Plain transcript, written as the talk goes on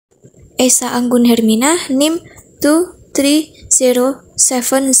Esa Anggun Hermina, NIM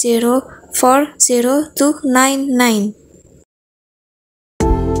 23070400299.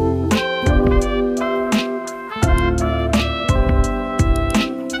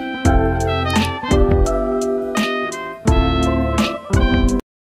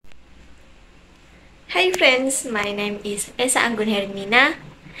 Hi friends, my name is Esa Anggun Hermina.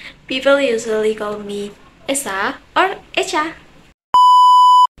 People usually call me Esa or Echa.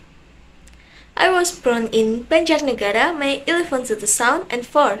 I was born in Banjarnegara, May 11,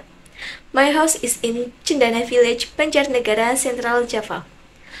 2004. My house is in Cendana village, Banjarnegara, Central Java.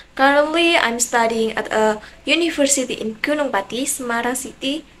 Currently, I'm studying at a university in Gunung Pati, Semarang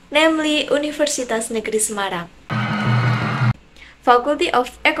City, namely Universitas Negeri Semarang. Faculty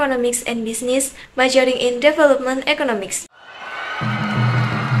of Economics and Business, majoring in Development Economics.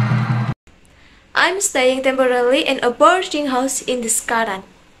 I'm staying temporarily in a boarding house in the Sekaran.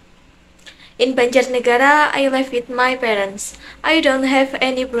 In Banjarnegara, I live with my parents. I don't have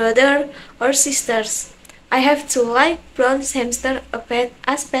any brother or sisters. I have two light brown hamsters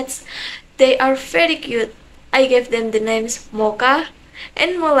as pets. They are very cute. I gave them the names Moca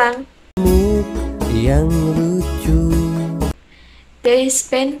and Molang. They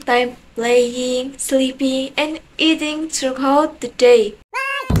spend time playing, sleeping, and eating throughout the day.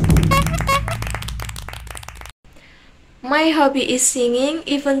 My hobby is singing,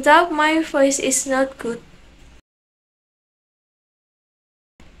 even though my voice is not good.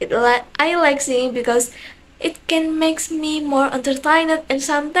 I like singing because it can make me more entertained and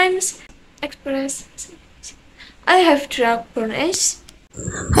sometimes express. I have dark brown eyes.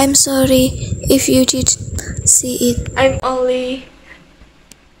 I'm sorry if you did see it. I'm only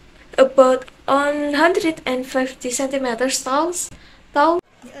about 150 centimeters tall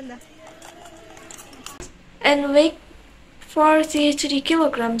and weigh 43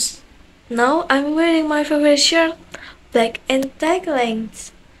 kilograms. Now I'm wearing my favorite shirt, black and tag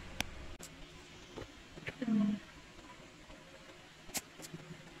length.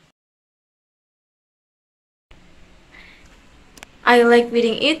 I like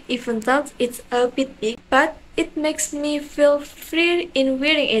wearing it even though it's a bit big, but it makes me feel free in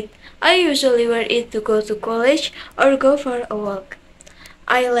wearing it. I usually wear it to go to college or go for a walk.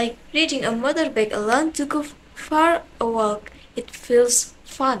 I like riding a motorbike alone to go for a walk. It feels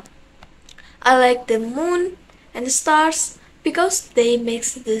fun. I like the moon and the stars because they make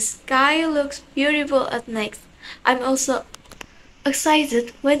the sky look beautiful at night. I'm also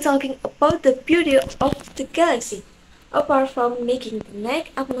excited when talking about the beauty of the galaxy. Apart from making the night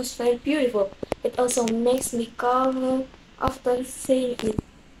atmosphere beautiful, it also makes me calmer after saying it.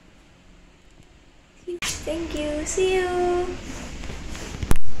 Thank you. See you.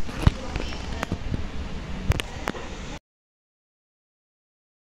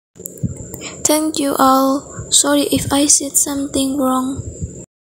 Thank you all. Sorry if I said something wrong.